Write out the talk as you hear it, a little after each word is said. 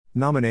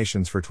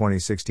Nominations for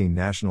 2016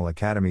 National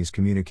Academies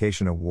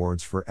Communication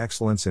Awards for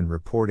Excellence in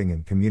Reporting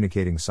and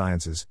Communicating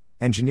Sciences,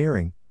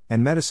 Engineering,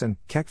 and Medicine,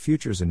 Keck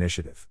Futures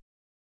Initiative.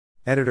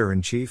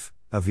 Editor-in-Chief,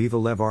 Aviva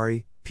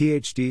Levari,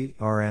 Ph.D.,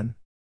 RN.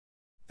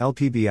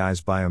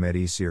 LPBI's Biomed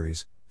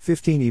e-Series,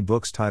 15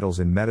 e-books titles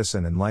in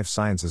medicine and life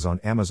sciences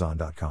on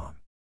Amazon.com.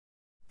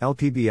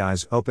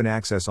 LPBI's Open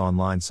Access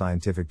Online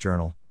Scientific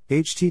Journal,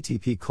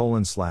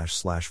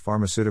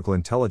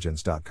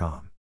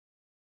 http://pharmaceuticalintelligence.com.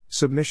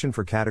 Submission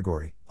for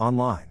category,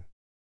 online.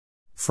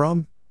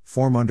 From,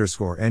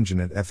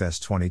 form_engine at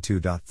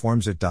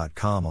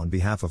fs22.formsit.com on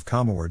behalf of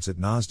ComAwards at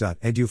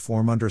nas.edu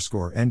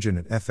form_engine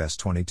at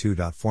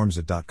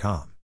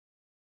fs22.formsit.com.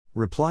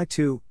 Reply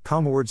to,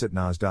 ComAwards at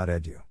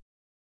nas.edu.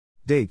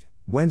 Date,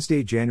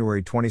 Wednesday,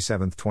 January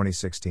 27,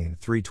 2016,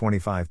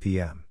 3:25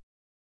 p.m.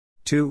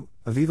 To,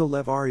 Aviva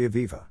Levari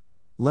Aviva.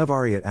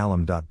 Levari at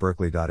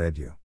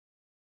alum.berkeley.edu.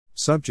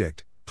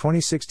 Subject,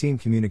 2016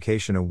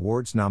 Communication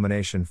Awards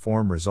Nomination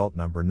Form Result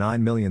Number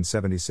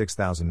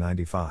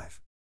 9,076,095.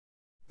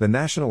 The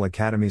National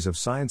Academies of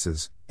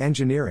Sciences,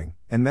 Engineering,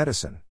 and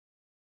Medicine.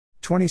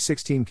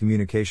 2016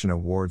 Communication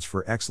Awards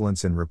for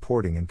Excellence in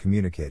Reporting and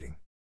Communicating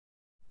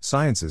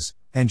Sciences,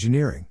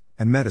 Engineering,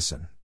 and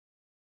Medicine.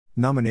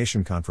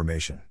 Nomination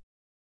Confirmation.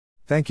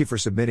 Thank you for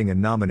submitting a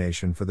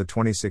nomination for the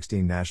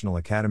 2016 National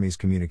Academies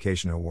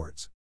Communication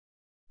Awards.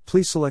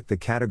 Please select the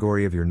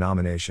category of your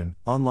nomination,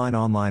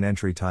 online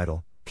entry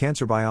title,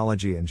 Cancer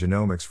Biology and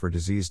Genomics for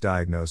Disease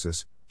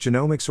Diagnosis,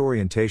 Genomics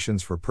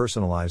Orientations for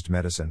Personalized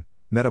Medicine,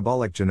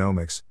 Metabolic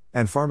Genomics,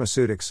 and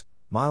Pharmaceutics,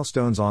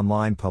 Milestones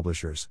Online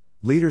Publishers,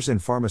 Leaders in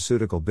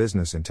Pharmaceutical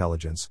Business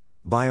Intelligence,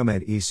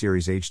 Biomed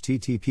e-Series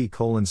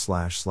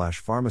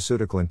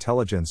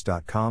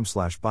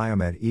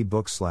http://pharmaceuticalintelligence.com/biomed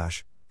ebook/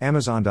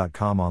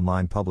 Amazon.com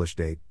Online Publish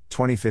Date,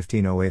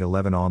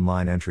 2015-08-11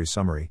 Online Entry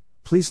Summary,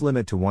 please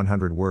limit to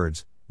 100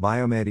 words.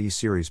 Biomed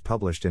e-Series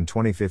published in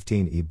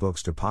 2015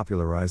 e-books to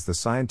popularize the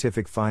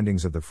scientific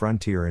findings of the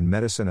frontier in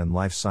medicine and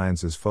life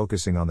sciences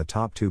focusing on the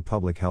top 2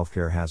 public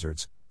healthcare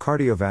hazards,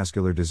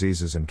 cardiovascular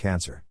diseases and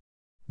cancer.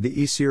 The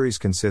e-Series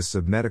consists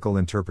of medical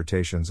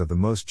interpretations of the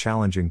most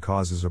challenging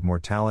causes of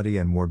mortality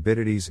and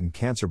morbidities in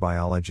cancer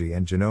biology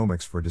and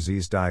genomics for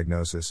disease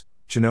diagnosis,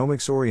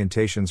 genomics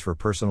orientations for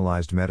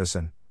personalized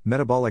medicine,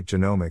 metabolic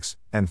genomics,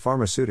 and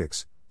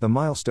pharmaceutics, the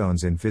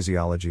milestones in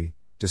physiology,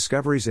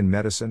 discoveries in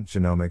medicine,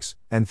 genomics,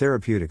 and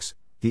therapeutics,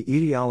 the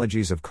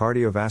etiologies of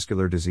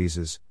cardiovascular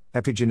diseases,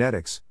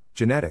 epigenetics,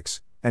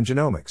 genetics, and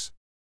genomics.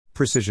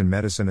 Precision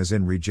medicine is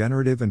in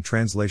regenerative and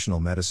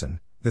translational medicine,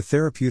 the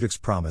therapeutics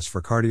promise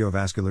for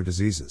cardiovascular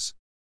diseases.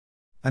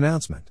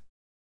 Announcement.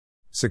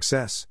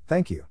 Success,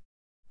 thank you.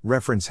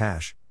 Reference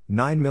hash,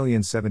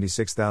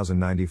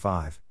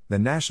 9,076,095, the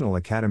National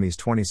Academies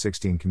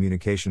 2016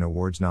 Communication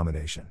Awards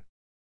nomination.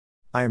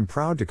 I am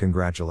proud to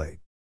congratulate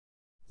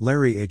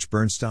Larry H.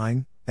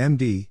 Bernstein,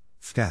 M.D.,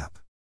 FCAP.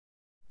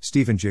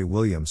 Stephen J.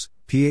 Williams,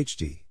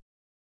 Ph.D.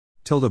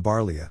 Tilda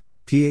Barlia,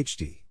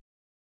 Ph.D.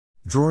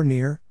 Dror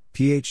Neer,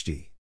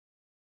 Ph.D.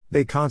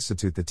 They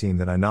constitute the team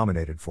that I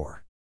nominated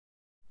for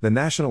the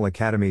National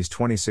Academies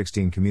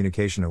 2016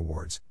 Communication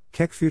Awards,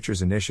 Keck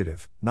Futures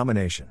Initiative,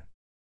 nomination.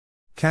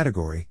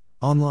 Category,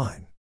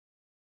 online.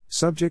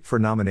 Subject for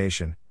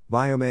nomination,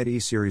 Biomed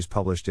e-Series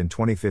published in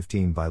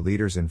 2015 by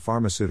Leaders in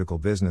Pharmaceutical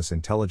Business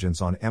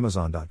Intelligence on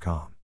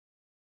Amazon.com.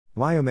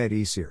 Biomed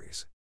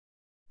e-Series.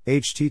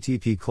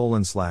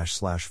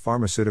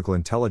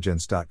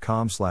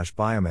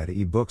 http://pharmaceuticalintelligence.com/biomed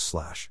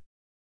ebooks/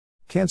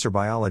 Cancer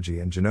Biology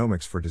and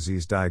Genomics for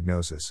Disease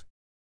Diagnosis.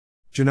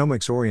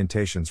 Genomics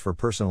Orientations for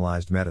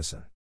Personalized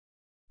Medicine.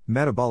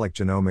 Metabolic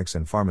Genomics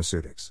and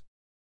Pharmaceutics.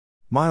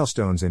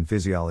 Milestones in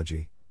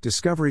Physiology,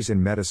 Discoveries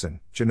in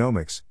Medicine,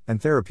 Genomics,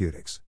 and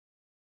Therapeutics.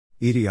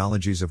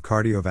 Etiologies of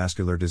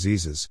Cardiovascular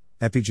Diseases,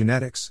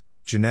 Epigenetics,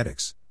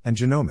 Genetics, and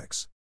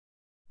Genomics.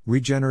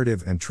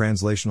 Regenerative and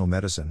Translational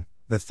Medicine,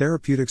 the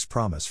Therapeutics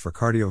Promise for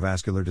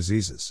Cardiovascular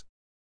Diseases.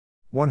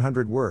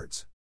 100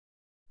 words.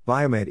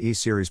 Biomed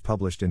e-Series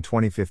published in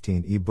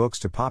 2015 e-books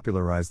to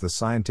popularize the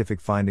scientific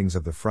findings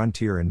of the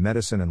frontier in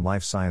medicine and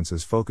life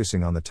sciences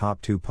focusing on the top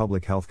 2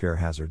 public healthcare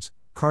hazards,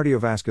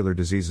 cardiovascular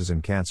diseases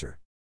and cancer.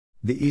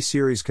 The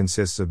e-Series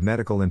consists of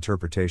medical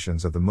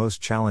interpretations of the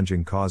most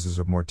challenging causes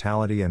of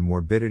mortality and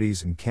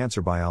morbidities in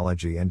cancer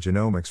biology and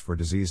genomics for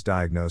disease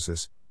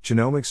diagnosis,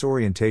 genomics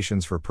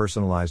orientations for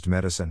personalized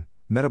medicine,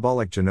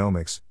 metabolic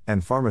genomics,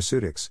 and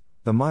pharmaceutics,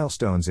 the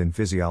milestones in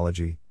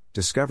physiology,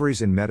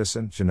 discoveries in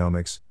medicine,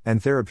 genomics,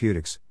 and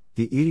therapeutics,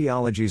 the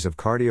etiologies of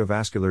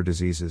cardiovascular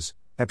diseases,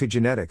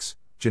 epigenetics,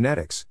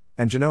 genetics,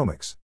 and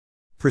genomics.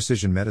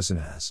 Precision medicine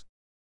as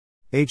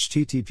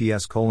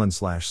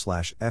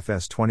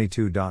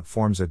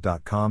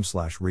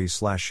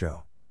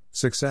https://fs22.formsit.com/re/show.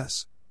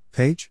 Success.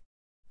 Page.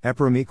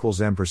 EPROM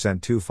equals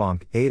M%2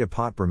 Fonk 8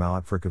 Apat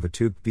Brahmaut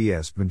Frikavatug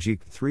BS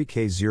Benjik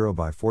 3K0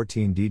 by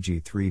 14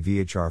 DG3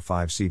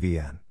 VHR5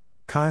 CVN.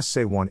 Kais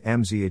Se 1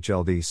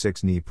 MZHLD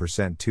 6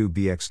 Ni%2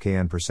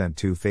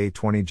 BXKN%2 Fe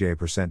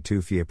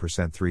 20J%2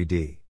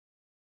 Fia%3D.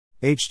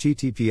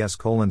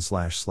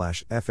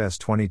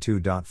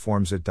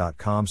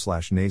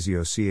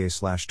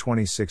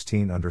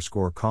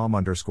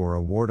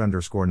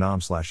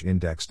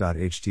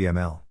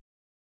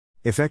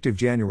 Effective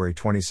January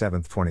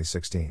 27,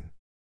 2016.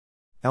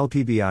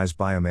 LPBI's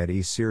Biomed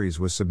E series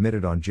was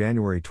submitted on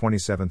January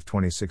 27,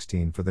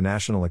 2016 for the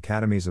National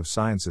Academies of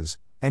Sciences,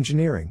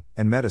 Engineering,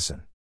 and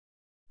Medicine.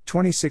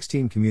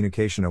 2016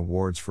 Communication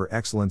Awards for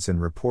Excellence in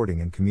Reporting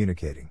and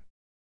Communicating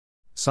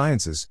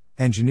Sciences,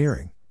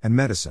 Engineering, and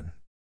Medicine.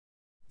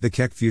 The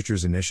Keck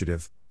Futures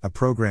Initiative, a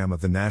program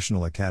of the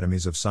National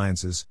Academies of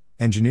Sciences,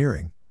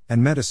 Engineering,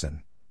 and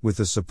Medicine, with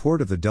the support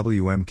of the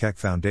W.M. Keck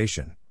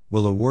Foundation,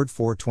 will award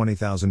 4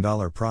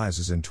 $20,000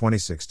 prizes in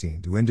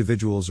 2016 to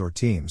individuals or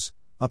teams,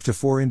 up to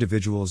 4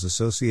 individuals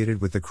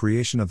associated with the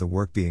creation of the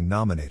work being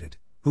nominated,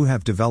 who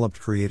have developed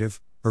creative,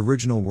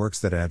 original works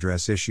that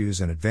address issues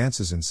and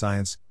advances in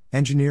science,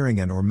 engineering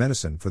and/or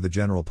medicine for the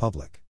general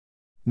public.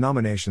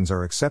 Nominations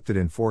are accepted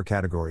in 4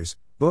 categories: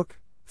 book,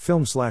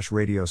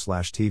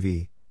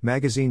 film/radio/TV,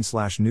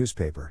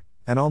 magazine/newspaper,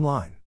 and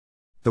online.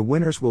 The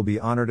winners will be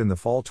honored in the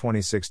fall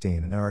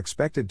 2016 and are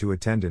expected to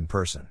attend in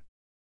person.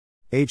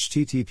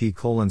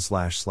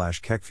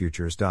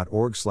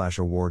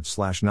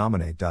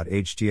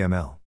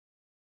 http://keckfutures.org/award/nominate.html.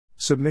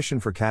 Submission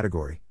for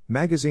category,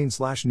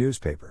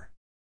 magazine/newspaper.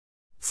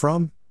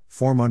 From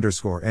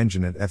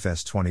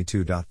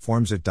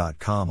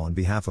form_engine@fs22.formsit.com on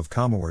behalf of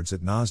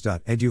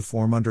comawards@nas.edu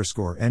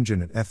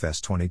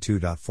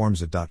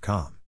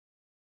form_engine@fs22.formsit.com.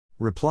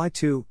 Reply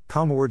to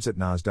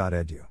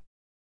comawards@nas.edu.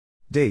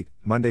 Date,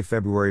 Monday,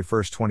 February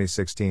 1,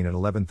 2016 at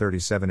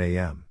 11:37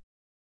 a.m.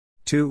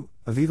 2.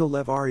 Aviva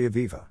Lev Ari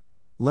Aviva.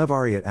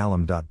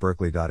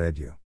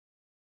 levari@alum.berkeley.edu.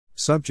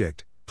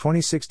 Subject,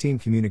 2016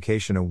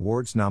 Communication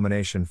Awards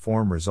Nomination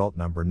Form Result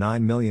Number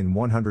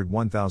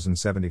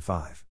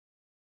 9,101,075.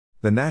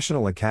 The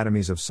National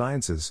Academies of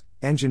Sciences,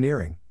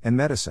 Engineering, and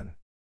Medicine.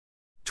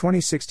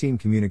 2016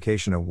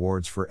 Communication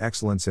Awards for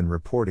Excellence in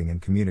Reporting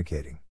and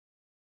Communicating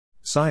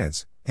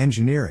Science,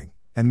 Engineering,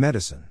 and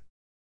Medicine.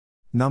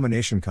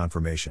 Nomination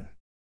Confirmation.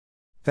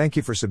 Thank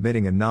you for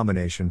submitting a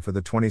nomination for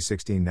the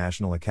 2016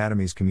 National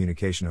Academies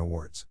Communication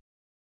Awards.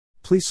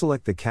 Please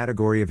select the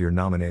category of your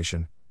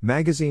nomination: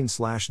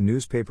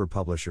 magazine/newspaper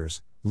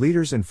publishers,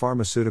 leaders in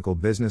pharmaceutical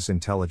business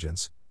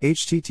intelligence,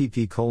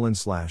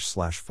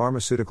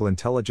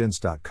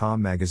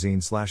 http://pharmaceuticalintelligence.com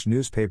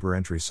magazine/newspaper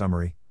entry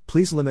summary,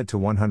 please limit to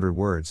 100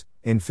 words.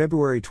 In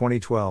February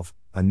 2012,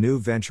 a new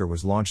venture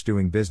was launched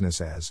doing business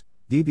as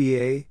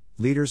DBA,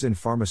 Leaders in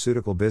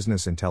Pharmaceutical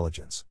Business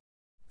Intelligence.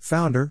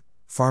 Founder,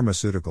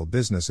 Pharmaceutical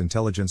Business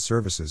Intelligence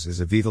Services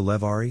is Aviva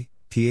Lev Ari,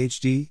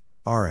 PhD,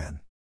 RN.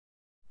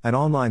 An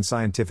online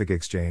scientific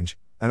exchange,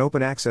 an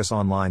open-access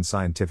online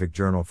scientific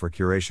journal for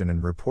curation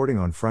and reporting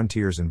on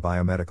frontiers in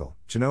biomedical,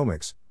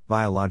 genomics,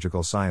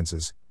 biological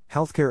sciences,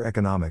 healthcare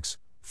economics,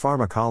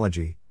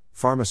 pharmacology,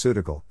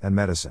 pharmaceutical, and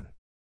medicine.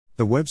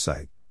 The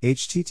website,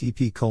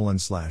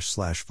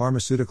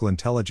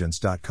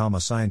 http://pharmaceuticalintelligence.com.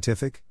 A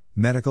scientific,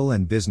 medical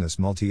and business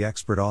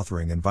multi-expert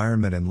authoring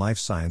environment in life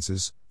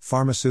sciences,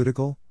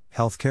 pharmaceutical,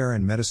 healthcare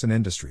and medicine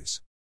industries.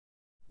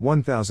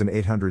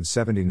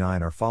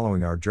 1,879 are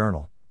following our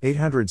journal,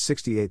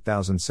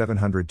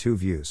 868,702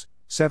 views,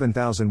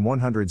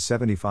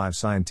 7,175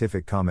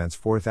 scientific comments,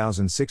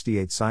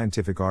 4,068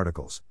 scientific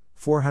articles,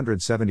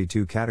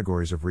 472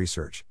 categories of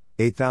research,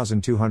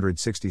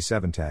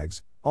 8,267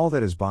 tags, all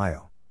that is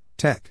bio.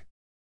 Tech.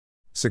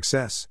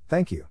 Success,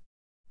 thank you.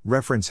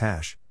 Reference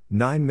hash,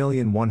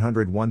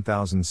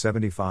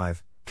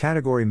 9,101,075,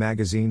 category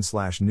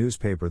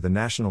magazine/newspaper. The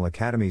National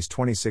Academies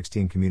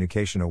 2016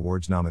 Communication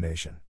Awards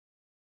nomination.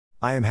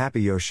 I am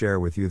happy to share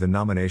with you the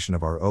nomination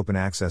of our open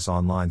access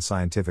online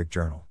scientific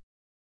journal.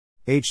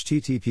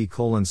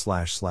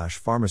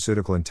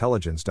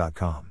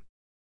 http://pharmaceuticalintelligence.com.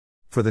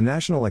 For the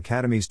National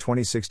Academies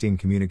 2016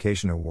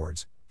 Communication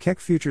Awards, Keck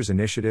Futures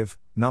Initiative,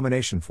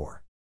 nomination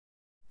for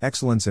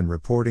Excellence in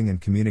Reporting and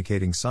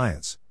Communicating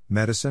Science,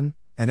 Medicine,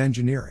 and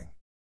Engineering.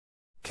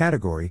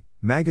 Category,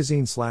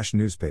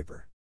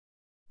 magazine/newspaper.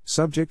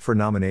 Subject for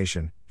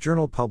nomination,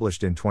 journal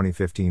published in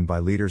 2015 by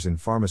leaders in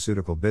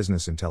pharmaceutical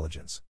business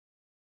intelligence.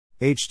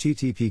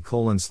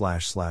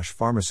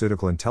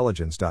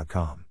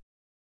 http://pharmaceuticalintelligence.com.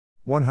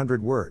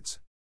 100 words.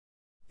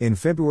 In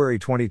February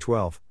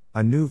 2012,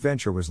 a new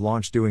venture was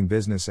launched doing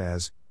business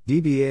as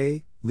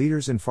DBA,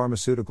 Leaders in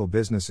Pharmaceutical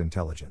Business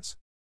Intelligence.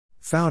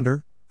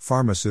 Founder,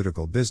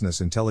 Pharmaceutical Business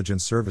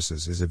Intelligence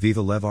Services is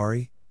Aviva Lev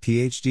Ari,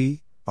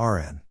 PhD,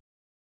 RN.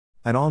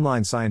 An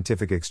online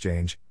scientific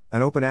exchange,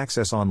 an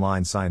open-access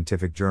online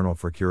scientific journal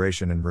for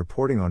curation and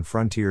reporting on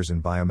frontiers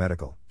in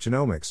biomedical,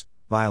 genomics,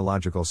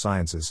 biological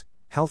sciences,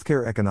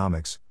 healthcare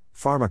economics,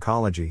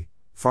 pharmacology,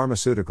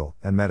 pharmaceutical,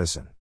 and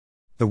medicine.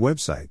 The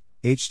website,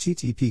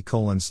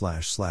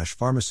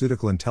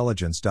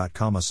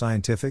 http://pharmaceuticalintelligence.com. A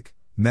scientific,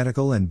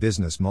 medical and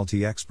business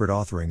multi-expert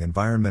authoring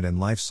environment in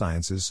life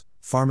sciences,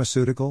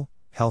 pharmaceutical,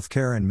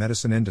 healthcare and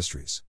medicine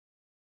industries.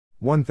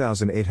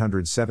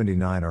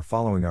 1,879 are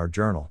following our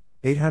journal,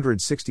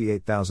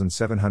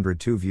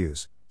 868,702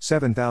 views,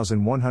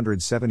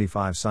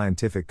 7,175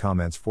 scientific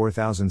comments,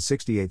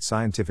 4,068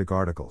 scientific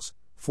articles,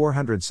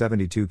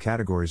 472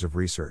 categories of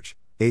research,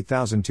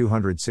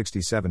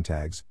 8,267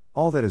 tags,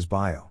 all that is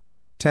bio.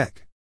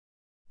 Tech.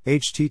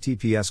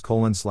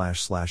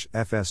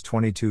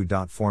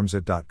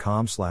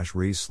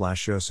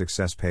 https://fs22.formsit.com/res/show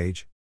success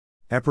page.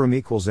 EPROM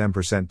equals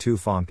M%2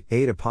 fonk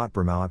 8 apot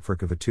Brahmaut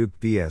Frikavituk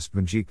BS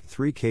Bunjik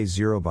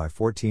 3K0 by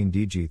 14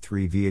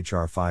 DG3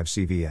 VHR5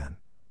 CVN.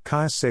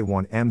 Kais Se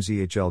 1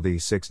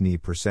 MZHLD 6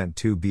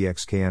 Ni%2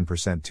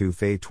 BXKN%2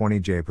 Fe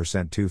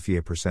 20J%2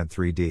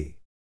 Fia%3D.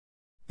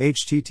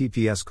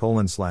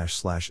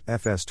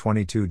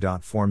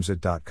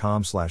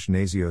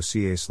 https://fs22.formsit.com/nasio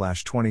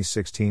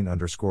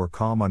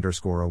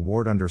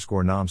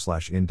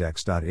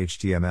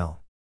ca/2016_com_award_nom/index.html.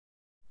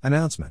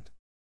 Announcement.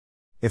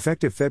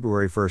 Effective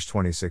February 1,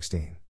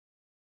 2016.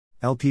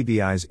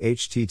 LPBI's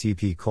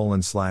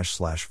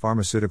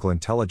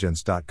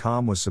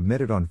http://pharmaceuticalintelligence.com was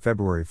submitted on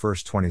February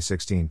 1,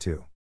 2016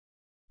 to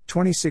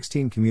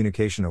 2016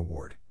 Communication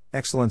Award,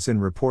 Excellence in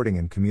Reporting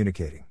and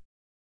Communicating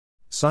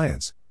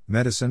Science,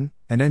 Medicine,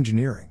 and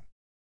Engineering.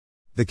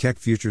 The Keck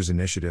Futures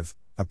Initiative,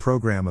 a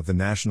program of the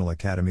National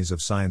Academies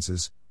of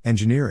Sciences,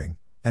 Engineering,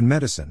 and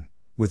Medicine,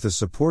 with the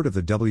support of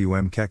the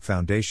W.M. Keck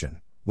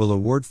Foundation, will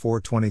award 4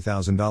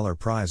 $20,000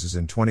 prizes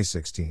in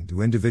 2016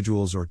 to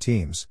individuals or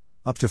teams,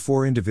 up to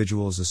 4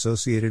 individuals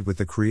associated with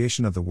the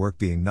creation of the work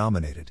being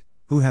nominated,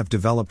 who have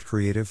developed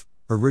creative,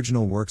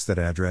 original works that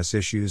address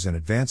issues and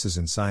advances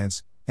in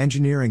science,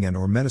 engineering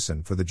and/or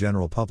medicine for the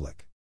general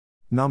public.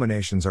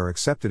 Nominations are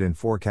accepted in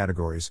 4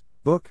 categories: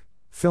 book,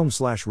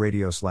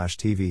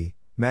 film/radio/TV,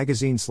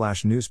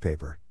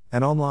 magazine/newspaper,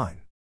 and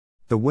online.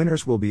 The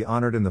winners will be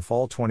honored in the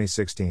fall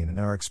 2016 and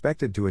are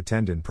expected to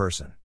attend in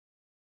person.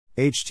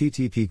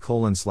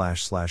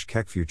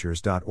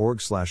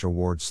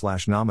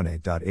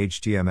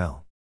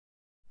 http://keckfutures.org/award/nominate.html.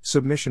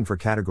 Submission for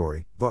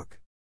category, book.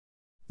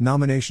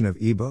 Nomination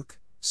of ebook,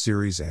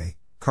 Series A,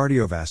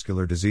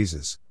 Cardiovascular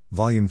Diseases,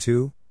 Volume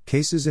 2,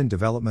 Cases in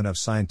Development of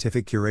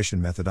Scientific Curation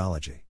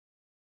Methodology.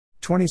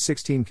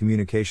 2016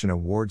 Communication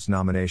Awards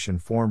Nomination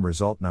Form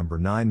Result Number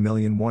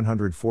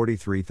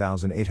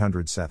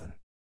 9143807.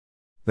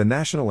 The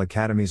National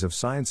Academies of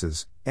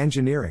Sciences,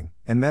 Engineering,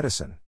 and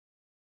Medicine.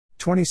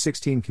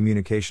 2016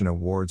 Communication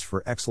Awards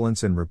for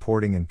Excellence in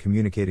Reporting and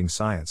Communicating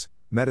Science,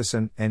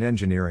 Medicine, and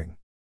Engineering.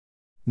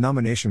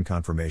 Nomination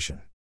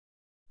Confirmation.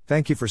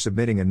 Thank you for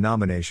submitting a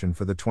nomination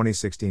for the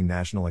 2016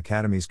 National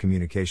Academies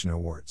Communication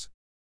Awards.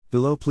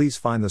 Below please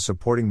find the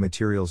supporting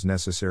materials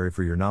necessary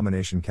for your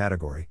nomination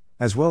category,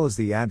 as well as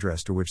the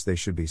address to which they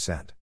should be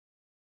sent.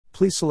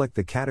 Please select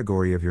the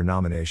category of your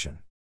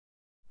nomination.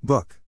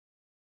 Book.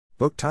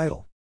 Book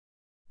title: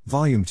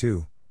 Volume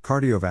 2,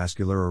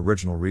 Cardiovascular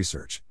Original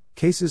Research,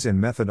 Cases and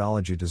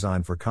Methodology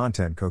Designed for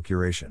Content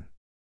Co-Curation.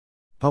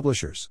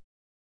 Publishers: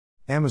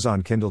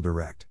 Amazon Kindle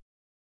Direct.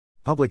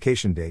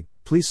 Publication date,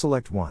 please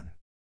select 1.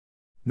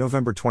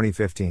 November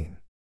 2015.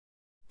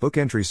 Book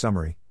entry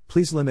summary,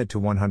 please limit to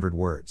 100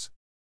 words.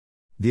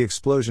 The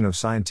explosion of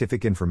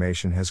scientific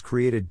information has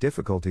created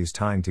difficulties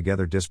tying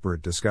together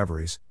disparate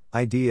discoveries,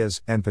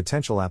 ideas, and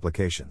potential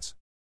applications.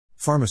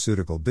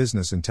 Pharmaceutical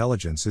business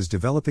intelligence is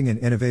developing an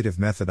innovative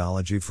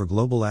methodology for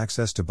global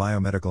access to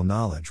biomedical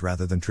knowledge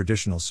rather than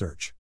traditional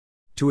search.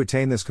 To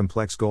attain this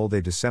complex goal,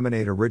 they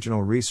disseminate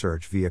original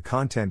research via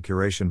content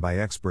curation by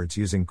experts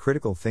using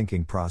critical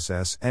thinking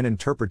process and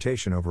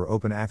interpretation over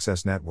open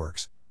access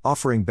networks,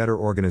 offering better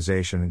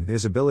organization and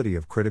visibility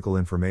of critical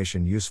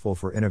information useful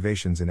for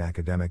innovations in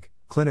academic,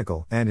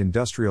 clinical, and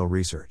industrial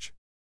research.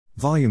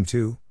 Volume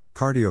 2,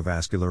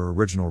 Cardiovascular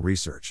Original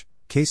Research,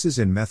 Cases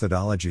in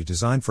Methodology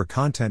Designed for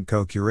Content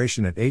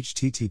Co-Curation at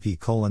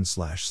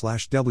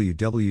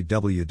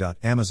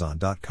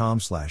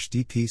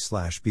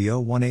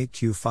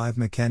http://www.amazon.com/dp/bo18q5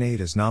 McKen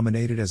 8 is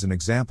nominated as an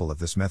example of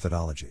this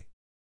methodology.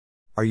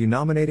 Are you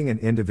nominating an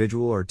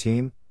individual or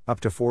team,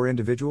 up to 4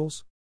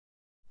 individuals?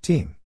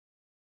 Team.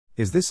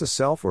 Is this a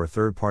self or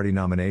third-party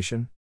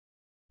nomination?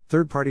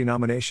 Third-party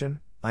nomination: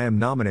 I am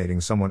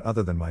nominating someone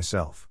other than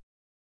myself.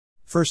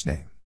 First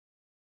name: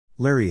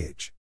 Larry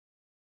H.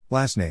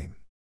 Last name: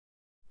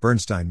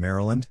 Bernstein,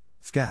 Maryland,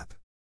 FCAP.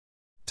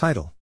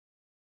 Title: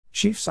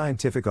 Chief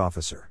Scientific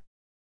Officer.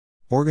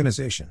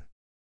 Organization: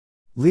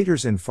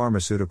 Leaders in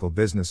Pharmaceutical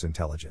Business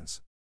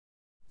Intelligence.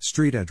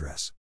 Street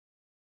address: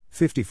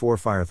 54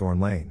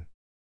 Firethorn Lane.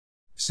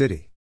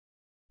 City: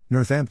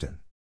 Northampton.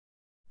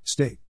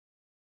 State: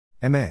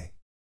 MA.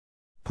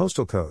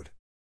 Postal code: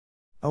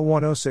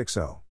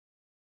 01060.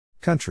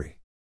 Country: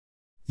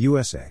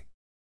 USA.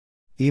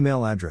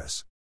 Email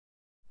address: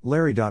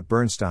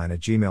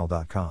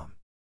 larry.bernstein@gmail.com.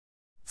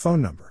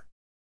 Phone number: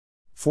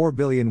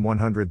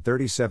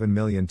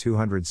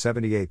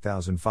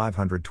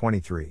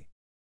 4,137,278,523.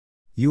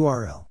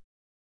 URL: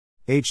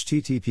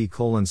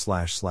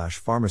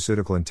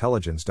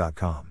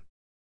 http://pharmaceuticalintelligence.com.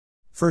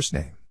 First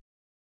name: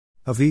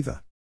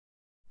 Aviva.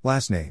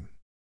 Last name: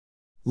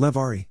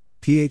 Levari,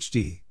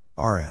 PhD,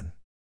 RN.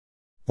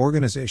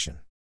 Organization: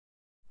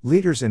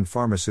 Leaders in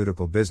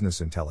Pharmaceutical Business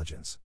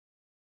Intelligence.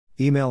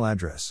 Email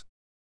address: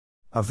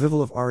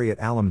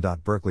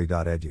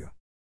 avivalofari@alum.berkeley.edu.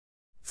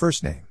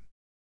 First name: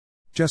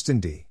 Justin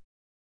D.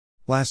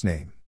 Last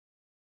name: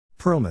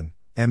 Perlman,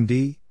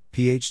 MD,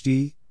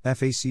 PhD,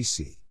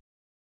 FACC.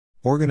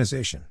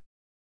 Organization: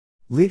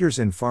 Leaders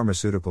in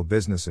Pharmaceutical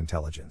Business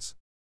Intelligence.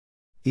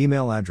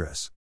 Email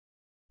address: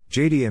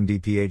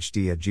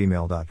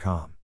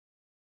 jdmdphd@gmail.com.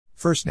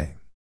 First name: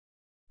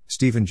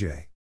 Stephen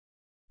J.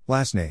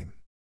 Last name: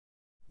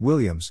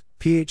 Williams,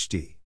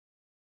 PhD.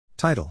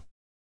 Title: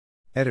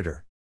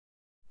 Editor.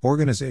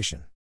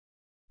 Organization: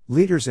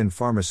 Leaders in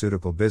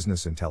Pharmaceutical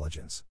Business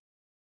Intelligence.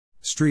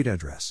 Street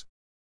address: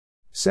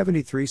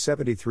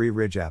 7373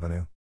 Ridge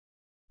Avenue.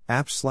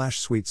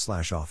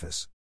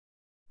 Apps/suite/office.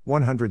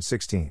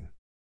 116.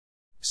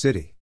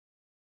 City: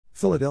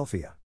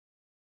 Philadelphia.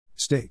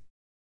 State: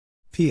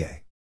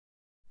 PA.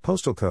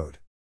 Postal code: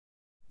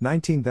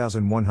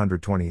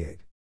 19128.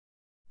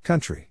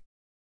 Country: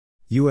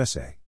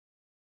 USA.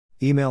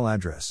 Email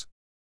address: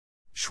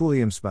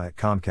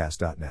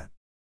 schwilliamsby@comcast.net.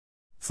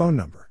 Phone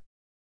number: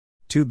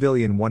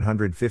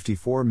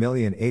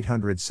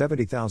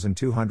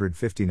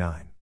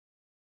 2,154,870,259.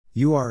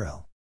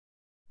 URL: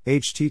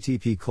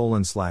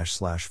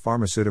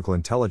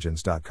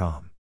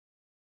 http://pharmaceuticalintelligence.com.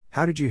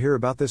 How did you hear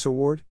about this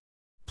award?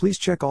 Please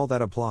check all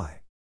that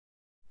apply.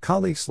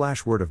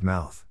 Colleague/word of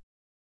mouth.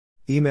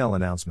 Email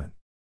announcement.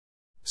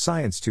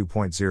 Science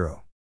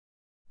 2.0.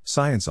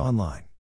 Science Online.